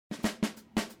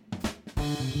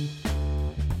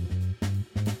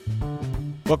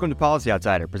Welcome to Policy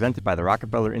Outsider, presented by the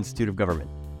Rockefeller Institute of Government.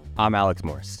 I'm Alex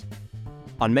Morris.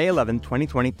 On May 11,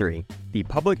 2023, the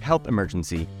public health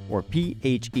emergency, or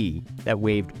PHE, that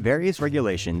waived various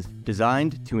regulations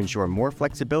designed to ensure more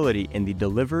flexibility in the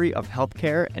delivery of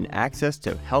healthcare and access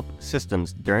to health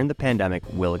systems during the pandemic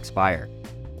will expire,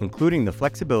 including the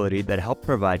flexibility that helped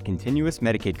provide continuous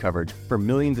Medicaid coverage for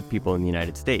millions of people in the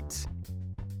United States.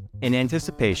 In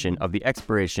anticipation of the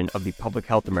expiration of the public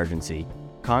health emergency,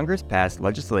 Congress passed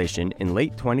legislation in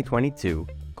late 2022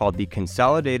 called the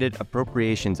Consolidated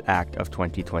Appropriations Act of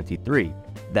 2023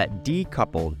 that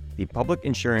decoupled the public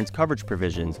insurance coverage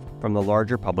provisions from the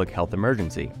larger public health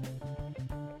emergency.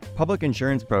 Public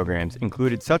insurance programs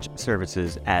included such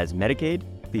services as Medicaid,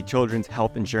 the Children's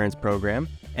Health Insurance Program,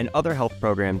 and other health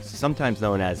programs sometimes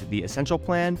known as the Essential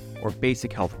Plan or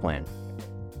Basic Health Plan.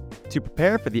 To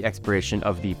prepare for the expiration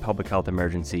of the public health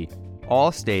emergency, all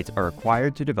states are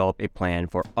required to develop a plan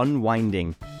for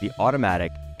unwinding the automatic,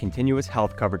 continuous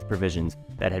health coverage provisions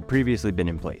that had previously been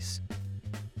in place.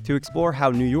 To explore how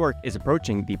New York is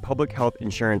approaching the public health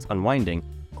insurance unwinding,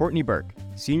 Courtney Burke,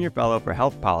 Senior Fellow for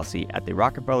Health Policy at the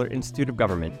Rockefeller Institute of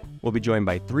Government, will be joined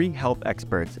by 3 health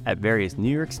experts at various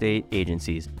New York State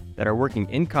agencies that are working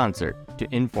in concert to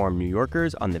inform New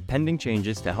Yorkers on the pending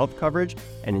changes to health coverage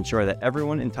and ensure that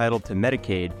everyone entitled to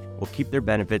Medicaid will keep their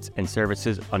benefits and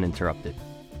services uninterrupted.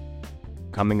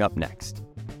 Coming up next.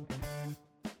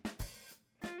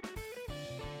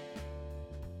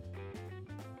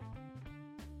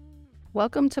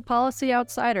 Welcome to Policy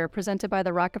Outsider, presented by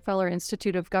the Rockefeller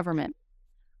Institute of Government.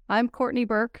 I'm Courtney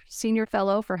Burke, Senior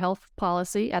Fellow for Health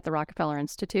Policy at the Rockefeller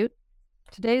Institute.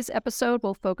 Today's episode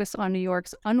will focus on New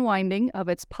York's unwinding of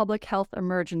its public health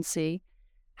emergency,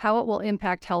 how it will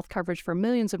impact health coverage for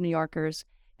millions of New Yorkers,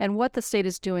 and what the state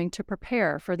is doing to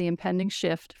prepare for the impending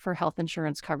shift for health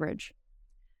insurance coverage.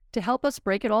 To help us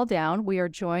break it all down, we are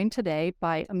joined today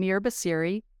by Amir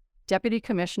Basiri, Deputy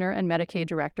Commissioner and Medicaid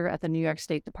Director at the New York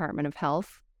State Department of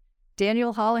Health,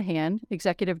 Daniel Holohan,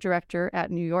 Executive Director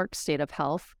at New York State of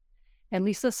Health, and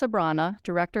Lisa Sabrana,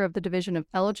 Director of the Division of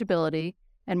Eligibility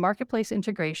and Marketplace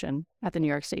Integration at the New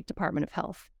York State Department of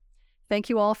Health. Thank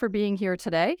you all for being here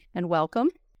today, and welcome.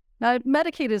 Now,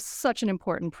 Medicaid is such an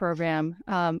important program.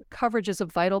 Coverage is a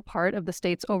vital part of the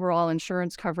state's overall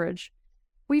insurance coverage.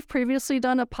 We've previously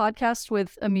done a podcast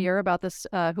with Amir about this,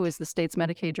 who is the state's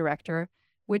Medicaid director,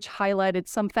 which highlighted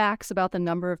some facts about the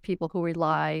number of people who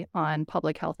rely on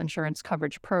public health insurance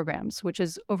coverage programs, which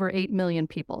is over 8 million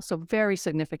people, so very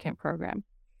significant program.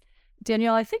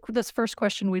 Danielle, I think with this first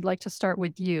question, we'd like to start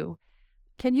with you.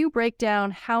 Can you break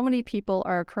down how many people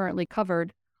are currently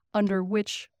covered under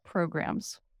which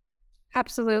programs?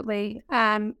 Absolutely.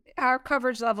 Our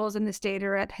coverage levels in the state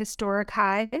are at historic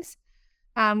highs.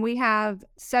 We have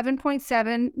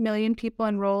 7.7 million people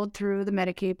enrolled through the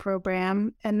Medicaid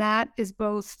program, and that is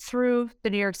both through the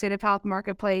New York State of Health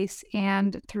Marketplace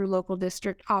and through local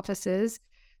district offices.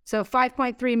 So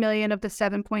 5.3 million of the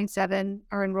 7.7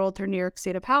 are enrolled through New York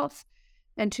State of Health,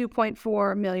 and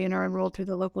 2.4 million are enrolled through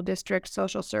the local district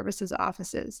social services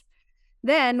offices.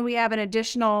 Then we have an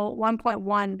additional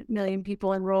 1.1 million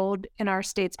people enrolled in our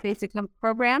state's basic health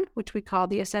program, which we call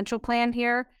the Essential Plan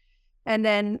here. And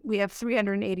then we have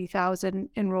 380,000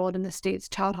 enrolled in the state's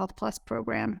Child Health Plus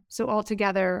program. So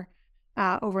altogether,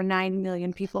 over 9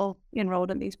 million people enrolled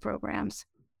in these programs.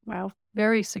 Wow,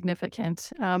 very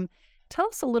significant. Tell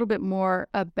us a little bit more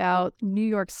about New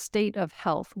York State of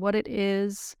Health, what it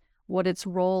is, what its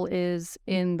role is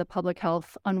in the public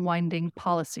health unwinding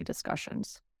policy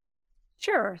discussions.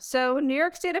 Sure. So New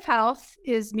York State of Health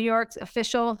is New York's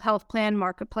official health plan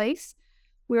marketplace.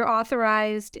 We're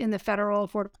authorized in the Federal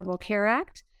Affordable Care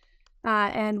Act,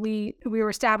 and we were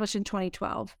established in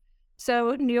 2012.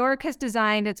 So New York has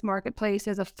designed its marketplace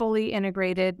as a fully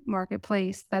integrated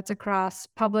marketplace that's across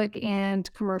public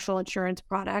and commercial insurance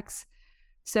products.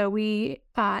 So we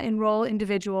enroll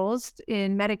individuals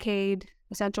in Medicaid,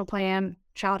 Essential Plan,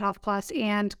 Child Health Plus,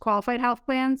 and qualified health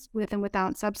plans with and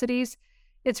without subsidies.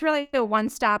 It's really a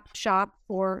one-stop shop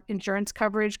for insurance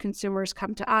coverage. Consumers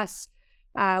come to us.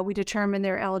 We determine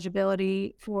their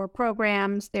eligibility for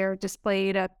programs. They're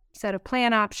displayed a set of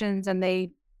plan options, and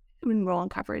they enroll in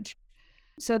coverage.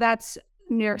 So that's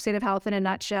New York State of Health in a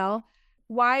nutshell.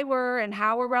 Why we're and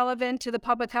how we're relevant to the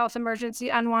public health emergency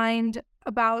unwind,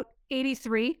 about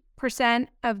 83%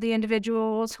 of the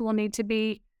individuals who will need to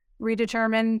be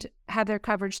redetermined have their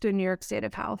coverage through New York State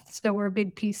of Health. So we're a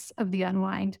big piece of the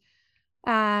unwind.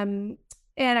 And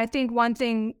I think one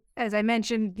thing, as I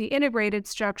mentioned, the integrated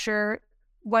structure,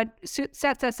 what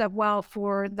sets us up well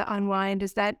for the Unwind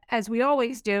is that, as we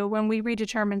always do, when we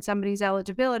redetermine somebody's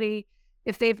eligibility,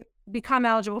 if they've become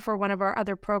eligible for one of our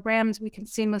other programs, we can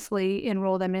seamlessly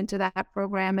enroll them into that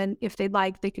program. And if they'd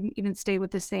like, they can even stay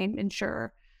with the same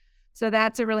insurer. So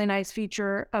that's a really nice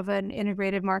feature of an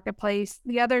integrated marketplace.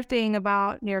 The other thing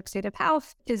about New York State of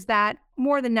Health is that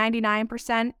more than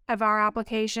 99% of our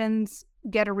applications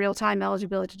get a real-time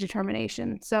eligibility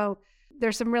determination. So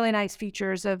there's some really nice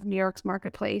features of New York's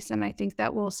marketplace, and I think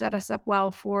that will set us up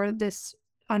well for this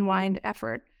Unwind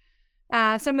effort.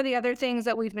 Some of the other things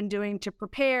that we've been doing to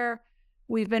prepare,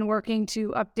 we've been working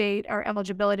to update our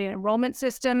eligibility and enrollment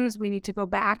systems. We need to go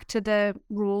back to the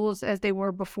rules as they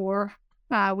were before.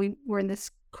 We were in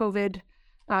this COVID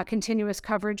continuous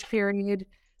coverage period,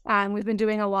 and we've been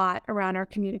doing a lot around our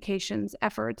communications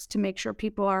efforts to make sure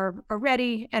people are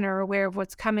ready and are aware of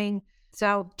what's coming.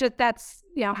 So just that's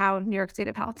how New York State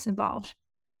of Health is involved.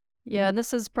 Yeah,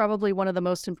 this is probably one of the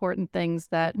most important things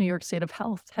that New York State of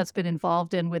Health has been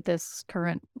involved in with this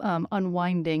current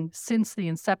unwinding since the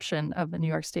inception of the New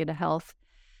York State of Health.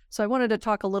 So I wanted to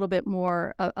talk a little bit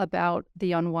more about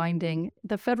the unwinding.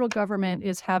 The federal government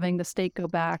is having the state go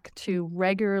back to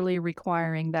regularly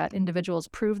requiring that individuals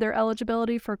prove their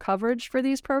eligibility for coverage for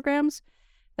these programs.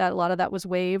 That a lot of that was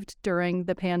waived during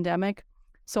the pandemic.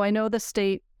 So I know the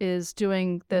state is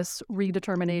doing this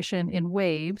redetermination in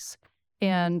waves.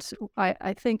 And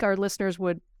I think our listeners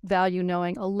would value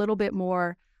knowing a little bit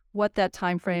more what that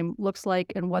time frame looks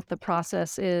like and what the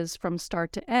process is from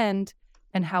start to end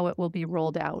and how it will be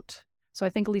rolled out. So I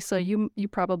think, Lisa, you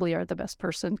probably are the best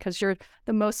person because you're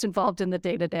the most involved in the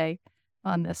day-to-day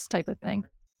on this type of thing.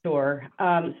 Sure.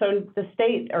 So the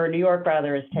state, or New York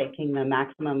rather, is taking the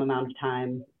maximum amount of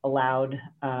time allowed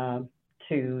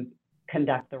to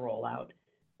conduct the rollout.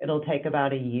 It'll take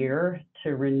about a year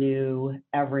to renew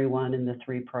everyone in the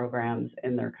 3 programs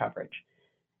in their coverage.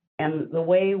 And the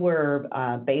way we're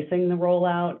basing the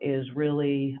rollout is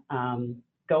really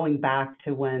going back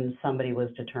to when somebody was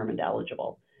determined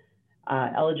eligible.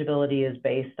 Eligibility is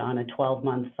based on a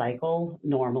 12-month cycle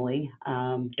normally.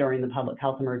 During the public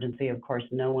health emergency, of course,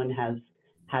 no one has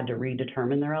had to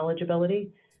redetermine their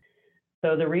eligibility.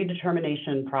 So the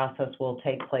redetermination process will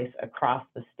take place across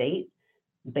the state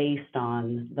based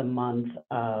on the month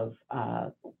of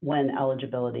when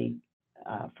eligibility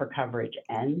for coverage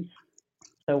ends.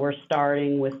 So we're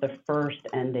starting with the first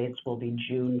end dates will be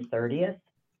June 30th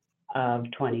of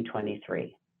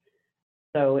 2023.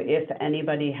 So if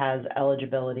anybody has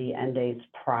eligibility end dates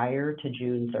prior to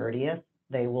June 30th,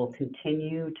 they will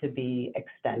continue to be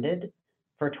extended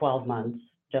for 12 months,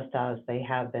 just as they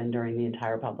have been during the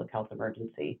entire public health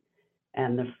emergency.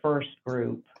 And the first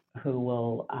group who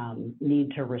will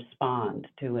need to respond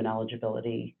to an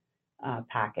eligibility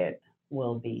packet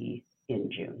will be in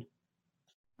June.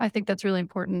 I think that's really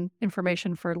important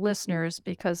information for listeners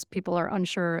because people are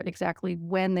unsure exactly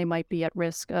when they might be at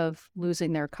risk of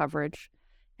losing their coverage.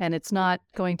 And it's not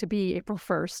going to be April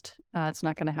 1st. It's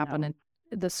not going to happen in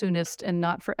the soonest and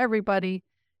not for everybody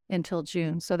until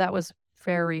June. So that was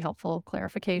very helpful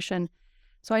clarification.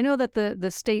 So I know that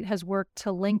the state has worked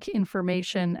to link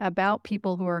information about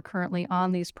people who are currently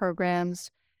on these programs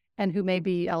and who may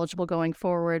be eligible going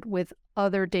forward with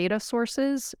other data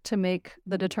sources to make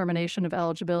the determination of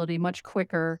eligibility much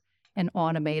quicker and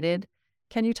automated.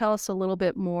 Can you tell us a little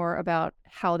bit more about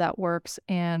how that works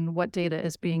and what data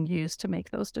is being used to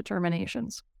make those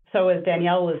determinations? So as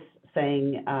Danielle was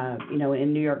saying,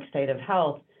 in New York State of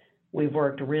Health, we've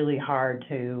worked really hard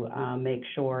to make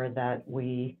sure that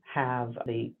we have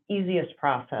the easiest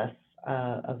process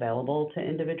available to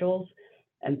individuals.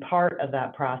 And part of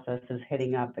that process is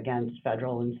hitting up against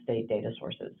federal and state data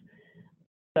sources.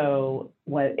 So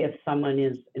if someone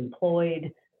is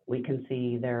employed, we can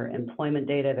see their employment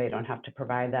data. They don't have to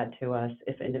provide that to us.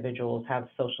 If individuals have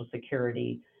Social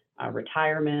Security,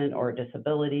 retirement or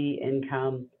disability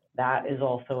income, that is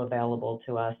also available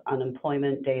to us.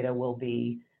 Unemployment data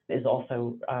is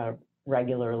also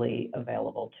regularly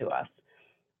available to us.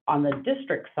 On the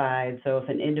district side, so if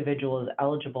an individual is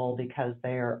eligible because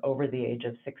they are over the age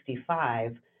of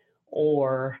 65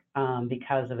 or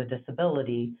because of a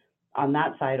disability, on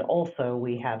that side also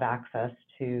we have access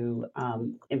to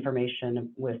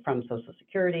information from Social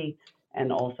Security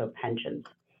and also pensions.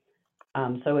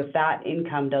 So if that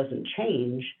income doesn't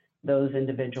change, those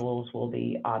individuals will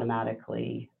be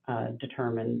automatically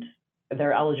determined,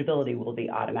 their eligibility will be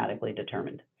automatically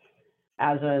determined.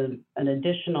 As an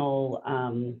additional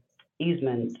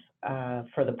easement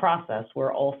for the process,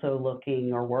 we're also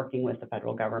working with the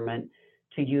federal government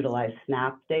to utilize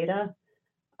SNAP data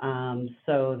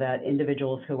so that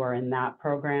individuals who are in that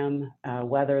program,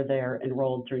 whether they're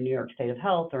enrolled through New York State of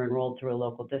Health or enrolled through a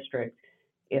local district,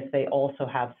 if they also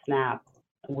have SNAP,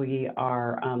 we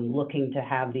are looking to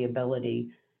have the ability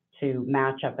to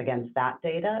match up against that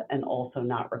data and also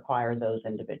not require those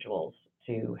individuals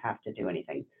to have to do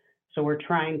anything. So we're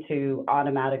trying to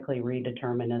automatically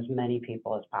redetermine as many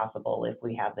people as possible if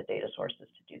we have the data sources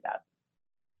to do that.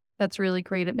 That's really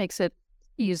great. It makes it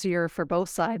easier for both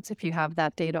sides if you have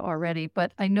that data already.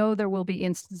 But I know there will be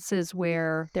instances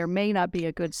where there may not be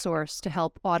a good source to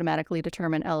help automatically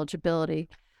determine eligibility.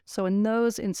 So in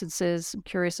those instances, I'm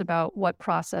curious about what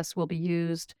process will be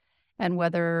used and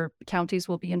whether counties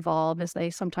will be involved, as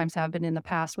they sometimes have been in the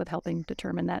past, with helping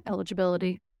determine that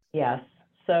eligibility. Yes.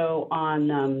 So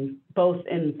on both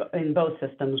in both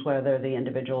systems, whether the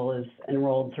individual is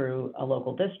enrolled through a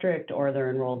local district or they're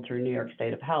enrolled through New York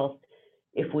State of Health,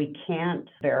 if we can't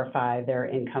verify their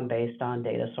income based on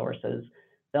data sources,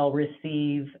 they'll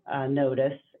receive a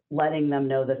notice letting them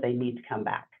know that they need to come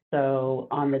back. So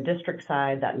on the district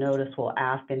side, that notice will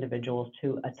ask individuals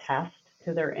to attest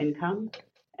to their income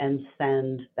and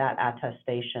send that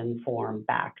attestation form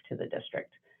back to the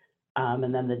district.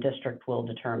 And then the district will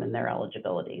determine their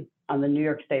eligibility. On the New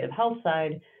York State of Health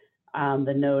side,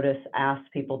 the notice asks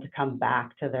people to come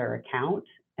back to their account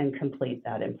and complete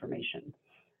that information.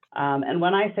 And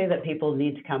when I say that people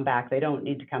need to come back, they don't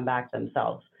need to come back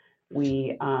themselves.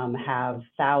 We have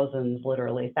thousands,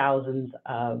 literally thousands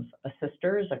of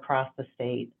assisters across the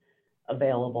state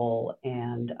available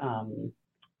and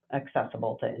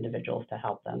accessible to individuals to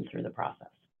help them through the process.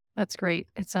 That's great.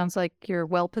 It sounds like you're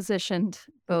well positioned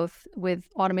both with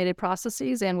automated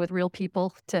processes and with real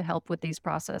people to help with these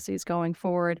processes going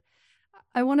forward.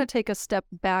 I want to take a step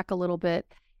back a little bit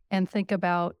and think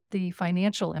about the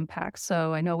financial impact.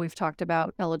 So I know we've talked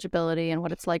about eligibility and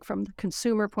what it's like from the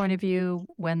consumer point of view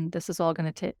when this is all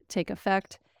going to take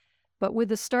effect. But with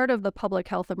the start of the public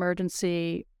health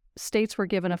emergency, states were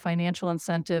given a financial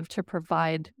incentive to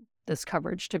provide this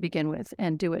coverage to begin with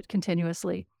and do it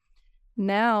continuously.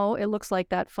 Now it looks like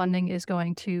that funding is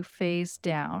going to phase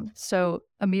down. So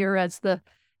Amir, as the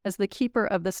keeper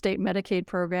of the state Medicaid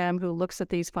program who looks at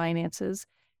these finances,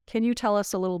 can you tell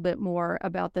us a little bit more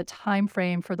about the time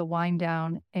frame for the wind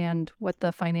down and what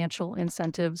the financial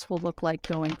incentives will look like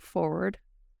going forward?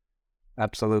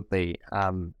 Absolutely.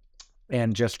 And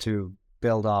just to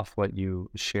build off what you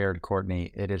shared,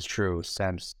 Courtney, it is true.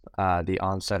 Since the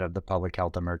onset of the public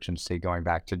health emergency going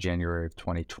back to January of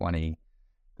 2020,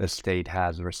 the state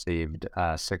has received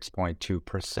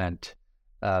 6.2%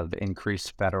 of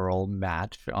increased federal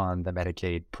match on the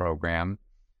Medicaid program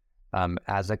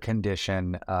as a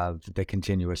condition of the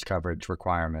continuous coverage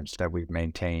requirements that we've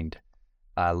maintained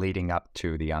leading up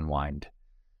to the unwind.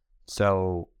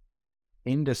 So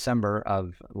in December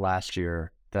of last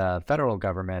year, the federal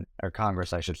government, or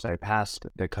Congress, I should say, passed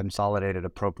the Consolidated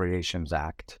Appropriations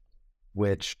Act,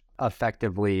 which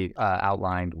effectively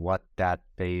outlined what that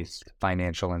base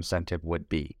financial incentive would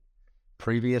be.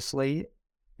 Previously,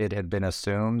 it had been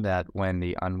assumed that when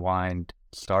the unwind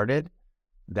started,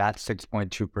 that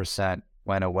 6.2%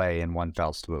 went away in one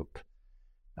fell swoop.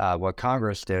 What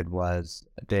Congress did was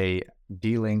they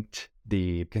delinked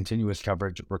the continuous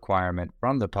coverage requirement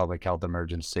from the public health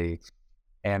emergency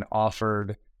and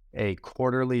offered a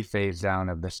quarterly phase down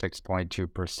of the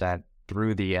 6.2%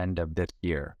 through the end of this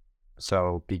year.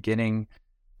 So beginning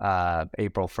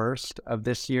April 1st of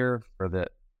this year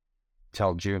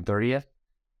till June 30th,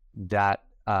 that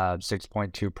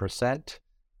 6.2%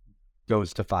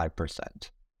 goes to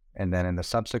 5%. And then in the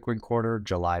subsequent quarter,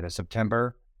 July to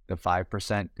September, the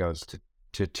 5% goes to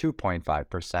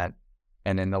 2.5%.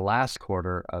 And in the last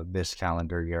quarter of this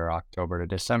calendar year, October to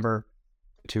December,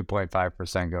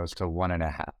 2.5% goes to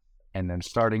 1.5%. And then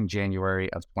starting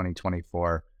January of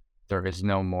 2024, there is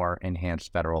no more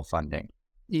enhanced federal funding,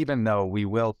 even though we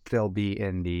will still be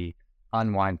in the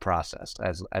unwind process.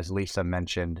 As Lisa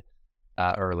mentioned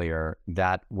earlier,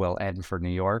 that will end for New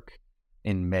York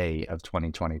in May of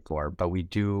 2024. But we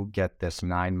do get this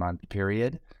 9-month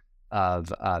period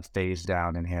of phased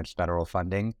down enhanced federal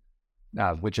funding,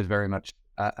 which is very much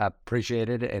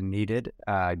appreciated and needed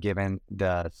given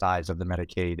the size of the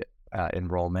Medicaid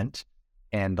enrollment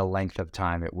and the length of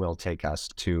time it will take us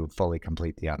to fully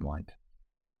complete the unwind.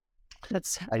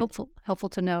 That's helpful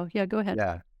to know. Yeah, go ahead.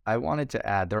 Yeah, I wanted to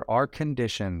add, there are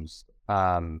conditions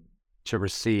to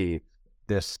receive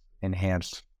this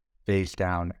enhanced phased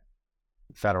down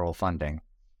federal funding.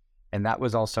 And that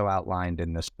was also outlined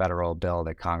in this federal bill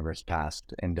that Congress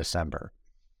passed in December.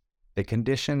 The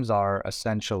conditions are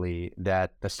essentially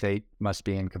that the state must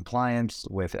be in compliance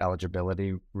with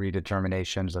eligibility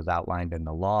redeterminations as outlined in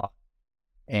the law,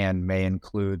 and may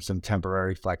include some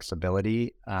temporary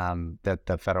flexibility that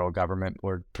the federal government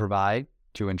would provide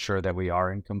to ensure that we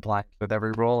are in compliance with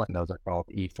every rule, and those are called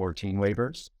E14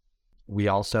 waivers. We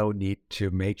also need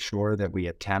to make sure that we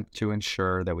attempt to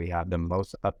ensure that we have the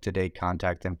most up-to-date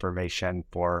contact information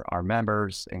for our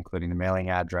members, including the mailing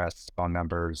address, phone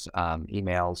numbers,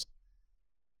 emails.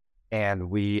 And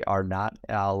we are not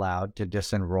allowed to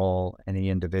disenroll any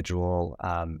individual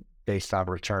based on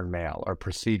return mail or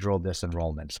procedural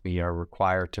disenrollments. We are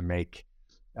required to make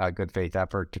a good faith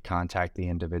effort to contact the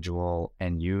individual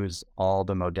and use all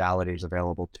the modalities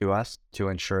available to us to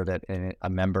ensure that a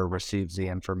member receives the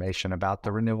information about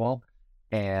the renewal,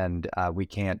 and we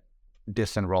can't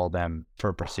disenroll them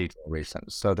for procedural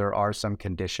reasons. So there are some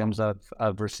conditions of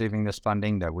receiving this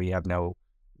funding that we have no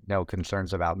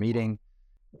concerns about meeting,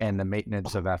 and the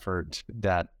maintenance of effort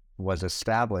that was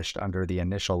established under the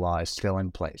initial law is still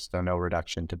in place, so no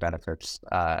reduction to benefits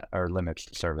or limits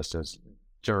to services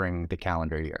during the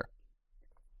calendar year.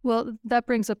 Well, that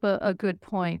brings up a good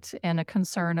point and a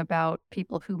concern about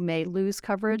people who may lose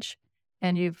coverage.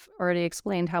 And you've already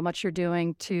explained how much you're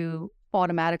doing to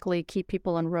automatically keep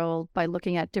people enrolled by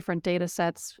looking at different data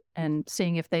sets and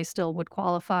seeing if they still would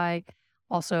qualify.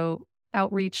 Also,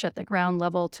 outreach at the ground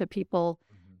level to people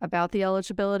about the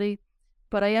eligibility.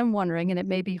 But I am wondering, and it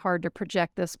may be hard to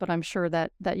project this, but I'm sure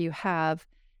that you have,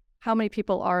 how many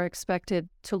people are expected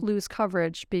to lose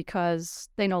coverage because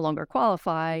they no longer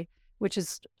qualify, which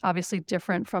is obviously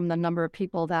different from the number of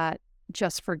people that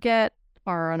just forget,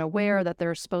 are unaware that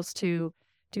they're supposed to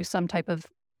do some type of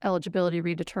eligibility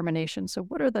redetermination. So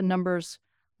what are the numbers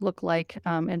look like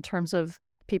in terms of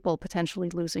people potentially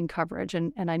losing coverage?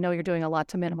 And I know you're doing a lot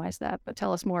to minimize that, but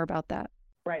tell us more about that.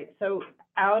 Right. So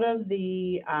out of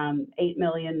the 8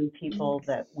 million people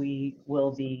that we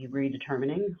will be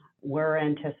redetermining, we're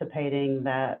anticipating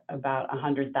that about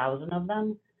 100,000 of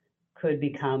them could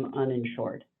become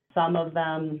uninsured. Some of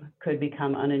them could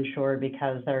become uninsured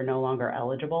because they're no longer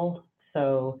eligible.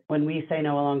 So when we say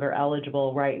no longer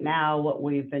eligible right now, what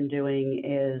we've been doing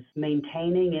is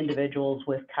maintaining individuals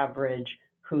with coverage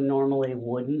who normally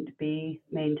wouldn't be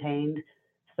maintained.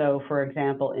 So for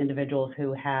example, individuals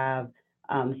who have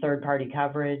third-party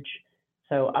coverage,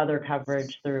 so other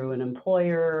coverage through an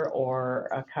employer or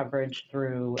a coverage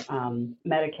through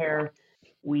Medicare,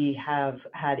 we have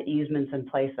had easements in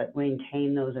place that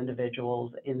maintain those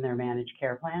individuals in their managed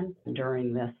care plan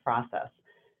during this process.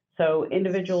 So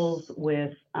individuals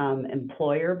with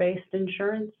employer-based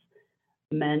insurance,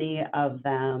 many of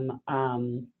them,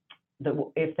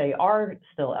 if they are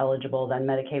still eligible, then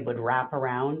Medicaid would wrap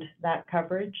around that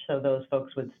coverage, so those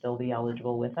folks would still be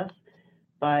eligible with us.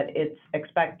 But it's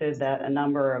expected that a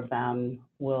number of them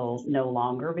will no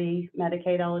longer be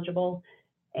Medicaid eligible.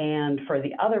 And for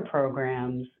the other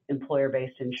programs,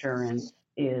 employer-based insurance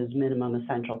is minimum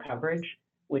essential coverage,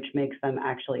 which makes them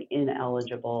actually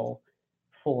ineligible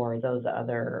for those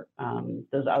other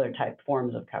type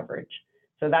forms of coverage.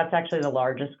 So that's actually the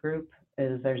largest group.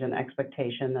 There's an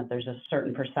expectation that there's a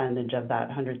certain percentage of that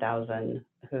 100,000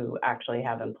 who actually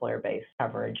have employer-based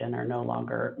coverage and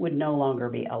would no longer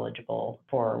be eligible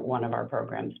for one of our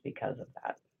programs because of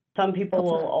that. Some people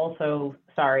will also,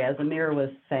 as Amir was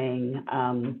saying,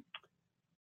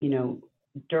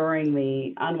 during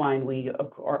the Unwind,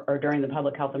 or during the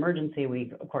public health emergency,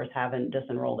 we of course haven't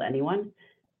disenrolled anyone.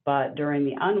 But during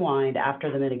the Unwind,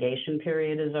 after the mitigation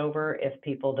period is over, if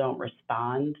people don't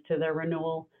respond to their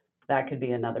renewal, that could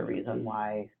be another reason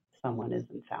why someone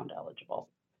isn't found eligible.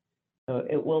 So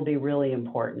it will be really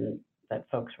important that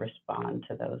folks respond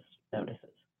to those notices.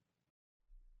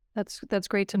 That's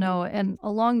great to know. And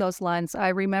along those lines, I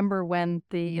remember when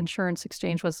the insurance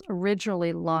exchange was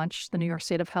originally launched, the New York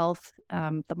State of Health,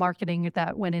 the marketing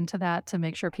that went into that to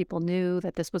make sure people knew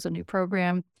that this was a new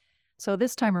program. So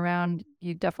this time around,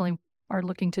 you definitely are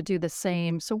looking to do the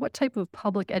same. So what type of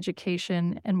public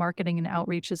education and marketing and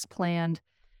outreach is planned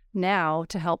now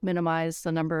to help minimize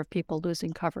the number of people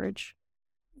losing coverage?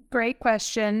 Great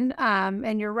question.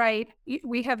 And you're right.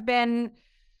 We have been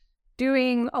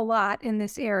doing a lot in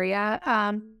this area,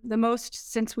 the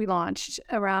most since we launched,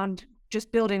 around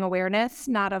just building awareness,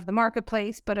 not of the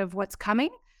marketplace, but of what's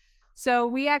coming. So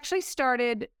we actually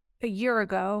started a year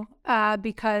ago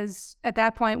because at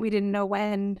that point we didn't know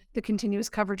when the continuous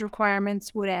coverage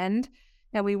requirements would end.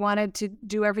 And we wanted to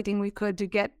do everything we could to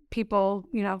get people,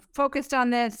 focused on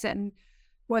this and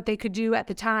what they could do at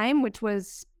the time, which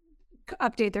was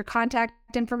update their contact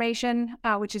information,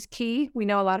 which is key. We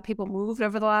know a lot of people moved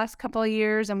over the last couple of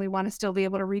years, and we want to still be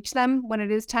able to reach them when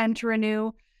it is time to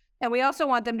renew. And we also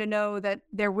want them to know that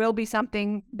there will be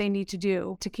something they need to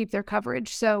do to keep their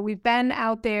coverage. So we've been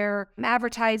out there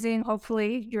advertising.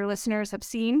 Hopefully your listeners have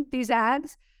seen these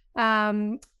ads.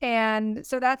 And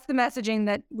so that's the messaging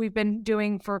that we've been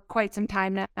doing for quite some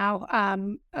time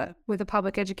now with a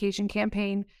public education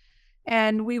campaign.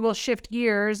 And we will shift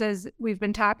gears, as we've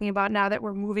been talking about now that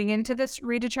we're moving into this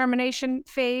redetermination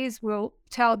phase. The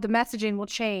messaging will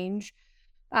change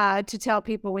to tell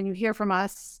people, when you hear from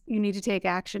us, you need to take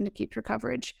action to keep your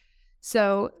coverage.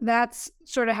 So that's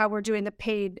sort of how we're doing the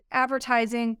paid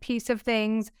advertising piece of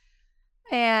things.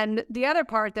 And the other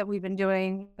part that we've been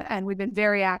doing, and we've been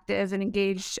very active and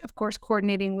engaged, of course,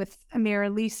 coordinating with Amir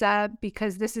and Lisa,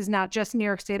 because this is not just New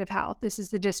York State of Health, this is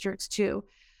the districts too.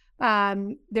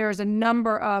 There's a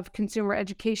number of consumer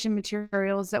education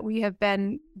materials that we have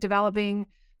been developing,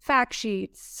 fact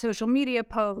sheets, social media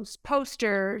posts,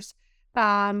 posters.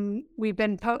 We've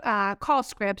been call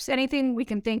scripts, anything we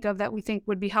can think of that we think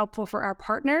would be helpful for our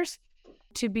partners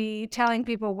to be telling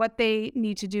people what they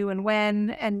need to do and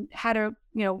when, and how to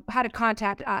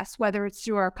contact us, whether it's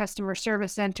through our customer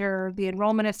service center, the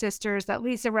enrollment assisters that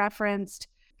Lisa referenced,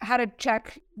 how to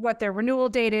check what their renewal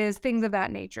date is, things of that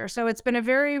nature. So it's been a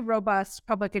very robust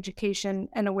public education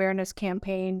and awareness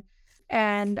campaign.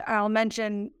 And I'll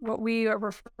mention what we are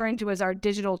referring to as our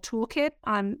digital toolkit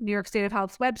on New York State of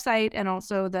Health's website and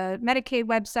also the Medicaid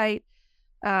website.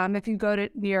 If you go to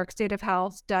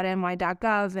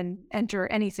newyorkstateofhealth.ny.gov and enter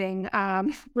anything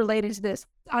related to this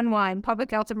Unwind public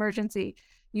health emergency,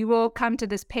 you will come to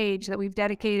this page that we've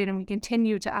dedicated and we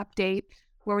continue to update,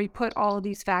 where we put all of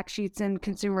these fact sheets and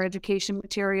consumer education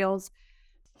materials.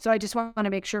 So I just want to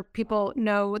make sure people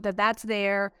know that that's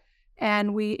there,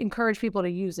 and we encourage people to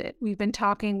use it. We've been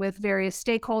talking with various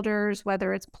stakeholders,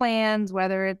 whether it's plans,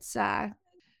 whether it's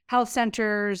health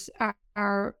centers,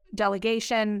 our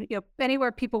delegation,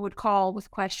 anywhere people would call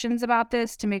with questions about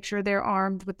this, to make sure they're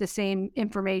armed with the same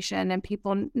information and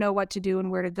people know what to do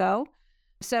and where to go.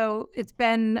 So it's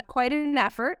been quite an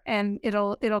effort, and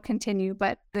it'll continue,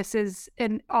 but this is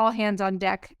an all hands on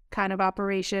deck kind of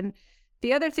operation.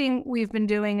 The other thing we've been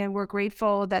doing, and we're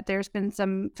grateful that there's been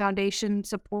some foundation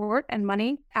support and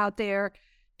money out there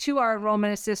to our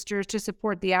enrollment assisters to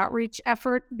support the outreach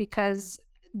effort, because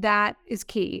that is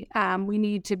key. We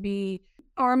need to be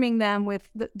arming them with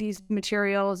these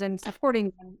materials and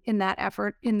supporting them in that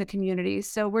effort in the communities.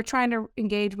 So we're trying to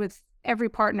engage with every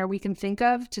partner we can think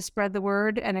of to spread the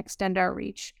word and extend our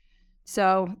reach.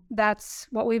 So that's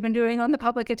what we've been doing on the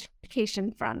public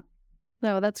education front.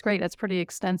 No, that's great. That's pretty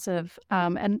extensive.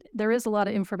 And there is a lot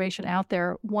of information out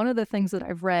there. One of the things that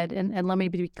I've read, and let me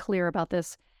be clear about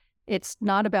this, it's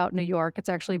not about New York. It's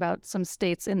actually about some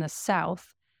states in the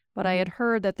South. But I had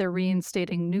heard that they're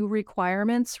reinstating new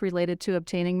requirements related to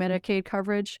obtaining Medicaid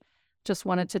coverage. Just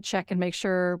wanted to check and make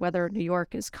sure whether New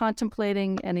York is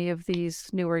contemplating any of these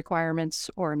new requirements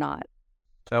or not.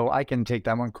 So I can take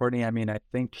that one, Courtney. I mean, I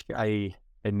think I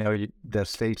know the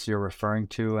states you're referring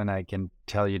to, and I can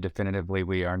tell you definitively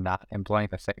we are not employing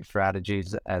the same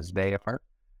strategies as they are.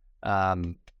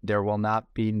 There will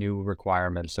not be new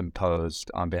requirements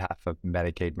imposed on behalf of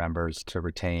Medicaid members to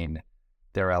retain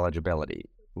their eligibility.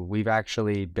 We've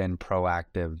actually been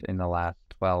proactive in the last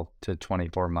 12 to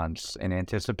 24 months in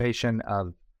anticipation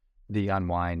of the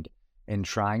Unwind in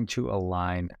trying to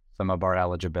align some of our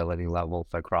eligibility levels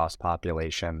across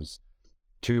populations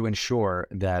to ensure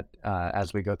that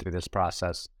as we go through this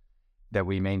process, that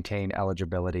we maintain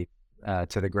eligibility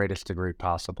to the greatest degree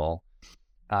possible.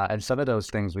 And some of those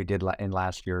things we did in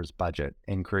last year's budget,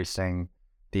 increasing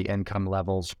the income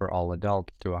levels for all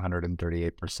adults to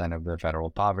 138% of the federal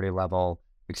poverty level,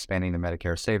 expanding the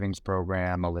Medicare Savings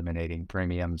Program, eliminating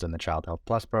premiums in the Child Health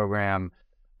Plus program,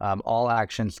 all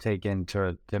actions taken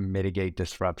to mitigate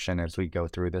disruption as we go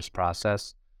through this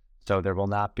process. So there will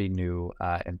not be new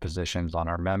impositions on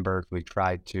our members. We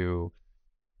tried to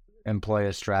employ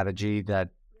a strategy that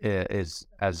is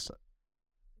as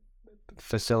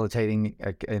facilitating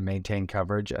and maintain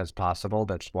coverage as possible.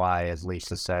 That's why, as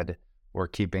Lisa said, we're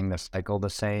keeping the cycle the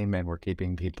same, and we're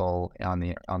keeping people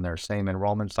on their same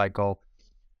enrollment cycle.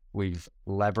 We've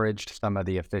leveraged some of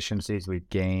the efficiencies we've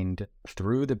gained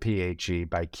through the PHE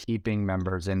by keeping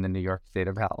members in the New York State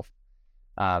of Health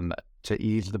to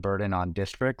ease the burden on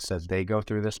districts as they go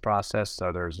through this process.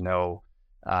 So there's no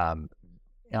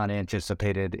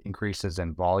unanticipated increases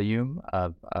in volume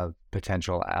of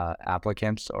potential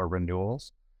applicants or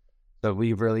renewals. So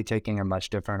we've really taken a much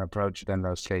different approach than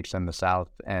those states in the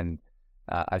South, and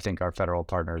I think our federal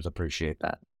partners appreciate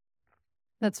that.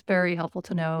 That's very helpful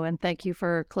to know, and thank you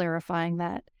for clarifying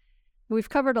that. We've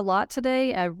covered a lot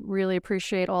today. I really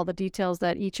appreciate all the details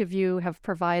that each of you have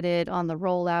provided on the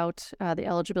rollout, the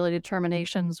eligibility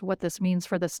determinations, what this means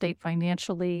for the state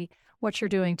financially, what you're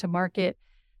doing to market.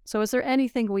 So is there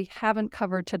anything we haven't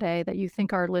covered today that you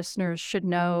think our listeners should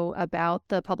know about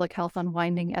the public health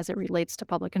unwinding as it relates to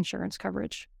public insurance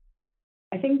coverage?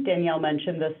 I think Danielle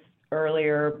mentioned this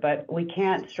earlier, but we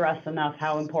can't stress enough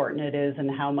how important it is and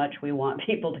how much we want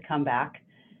people to come back.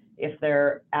 If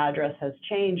their address has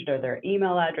changed or their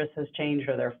email address has changed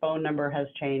or their phone number has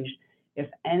changed, if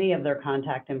any of their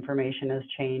contact information has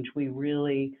changed, we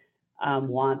really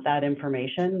want that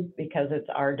information, because it's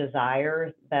our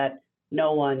desire that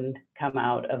no one come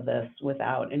out of this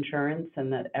without insurance,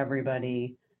 and that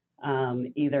everybody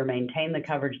either maintain the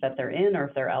coverage that they're in, or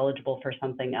if they're eligible for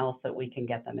something else, that we can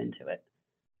get them into it.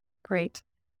 Great.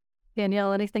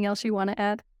 Danielle, anything else you want to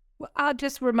add? Well, I'll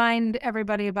just remind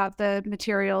everybody about the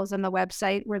materials on the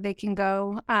website where they can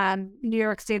go,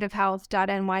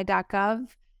 newyorkstateofhealth.ny.gov,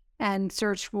 and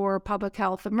search for public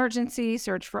health emergency,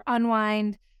 search for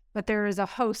Unwind. But there is a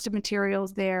host of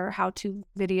materials there, how-to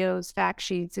videos, fact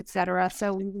sheets, etc.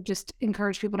 So we would just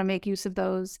encourage people to make use of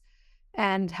those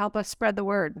and help us spread the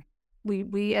word.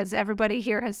 We, as everybody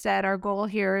here has said, our goal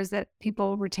here is that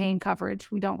people retain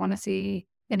coverage. We don't want to see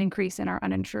an increase in our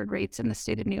uninsured rates in the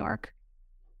state of New York.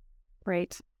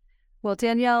 Great. Well,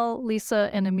 Danielle, Lisa,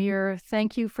 and Amir,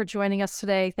 thank you for joining us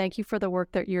today. Thank you for the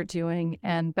work that you're doing,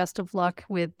 and best of luck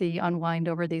with the Unwind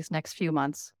over these next few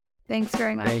months. Thanks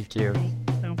very much. Thank you.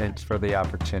 Thanks for the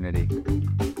opportunity.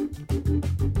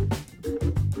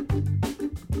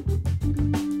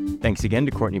 Thanks again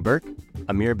to Courtney Burke,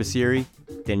 Amir Basiri,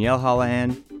 Danielle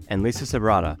Holohan, and Lisa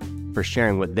Sabrata for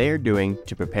sharing what they are doing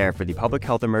to prepare for the public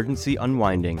health emergency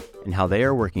unwinding, and how they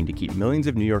are working to keep millions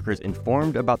of New Yorkers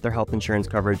informed about their health insurance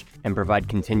coverage and provide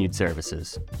continued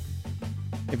services.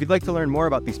 If you'd like to learn more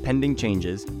about these pending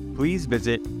changes, please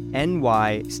visit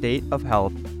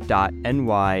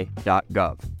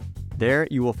nystateofhealth.ny.gov. There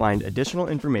you will find additional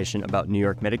information about New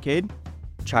York Medicaid,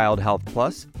 Child Health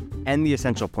Plus, and the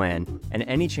Essential Plan, and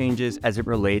any changes as it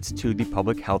relates to the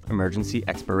public health emergency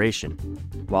expiration.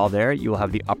 While there, you will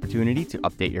have the opportunity to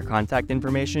update your contact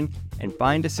information and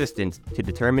find assistance to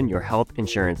determine your health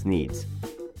insurance needs.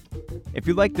 If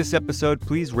you like this episode,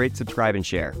 please rate, subscribe, and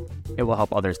share. It will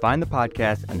help others find the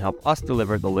podcast and help us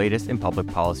deliver the latest in public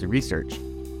policy research.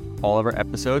 All of our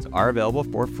episodes are available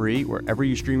for free wherever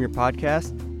you stream your podcasts,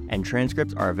 and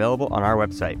transcripts are available on our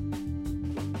website.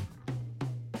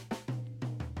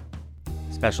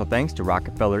 Special thanks to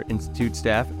Rockefeller Institute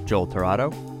staff Joel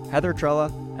Torado, Heather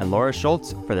Trella, and Laura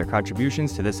Schultz for their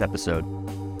contributions to this episode.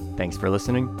 Thanks for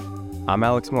listening. I'm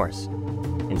Alex Morse.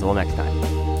 Until next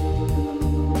time.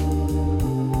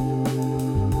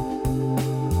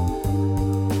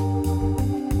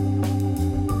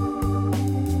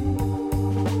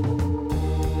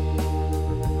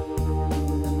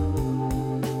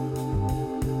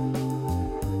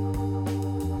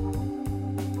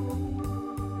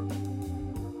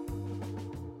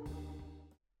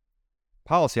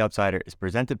 Policy Outsider is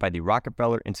presented by the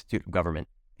Rockefeller Institute of Government,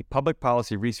 the public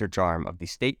policy research arm of the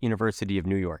State University of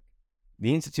New York.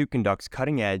 The Institute conducts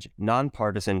cutting-edge,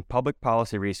 nonpartisan public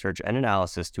policy research and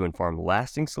analysis to inform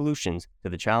lasting solutions to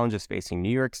the challenges facing New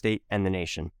York State and the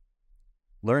nation.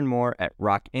 Learn more at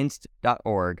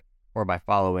rockinst.org or by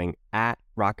following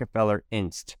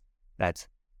 @RockefellerInst. That's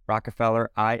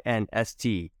Rockefeller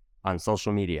INST on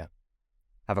social media.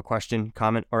 Have a question,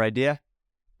 comment, or idea?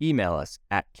 Email us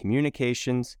at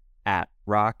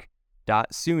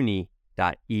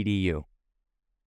communications@rock.suny.edu.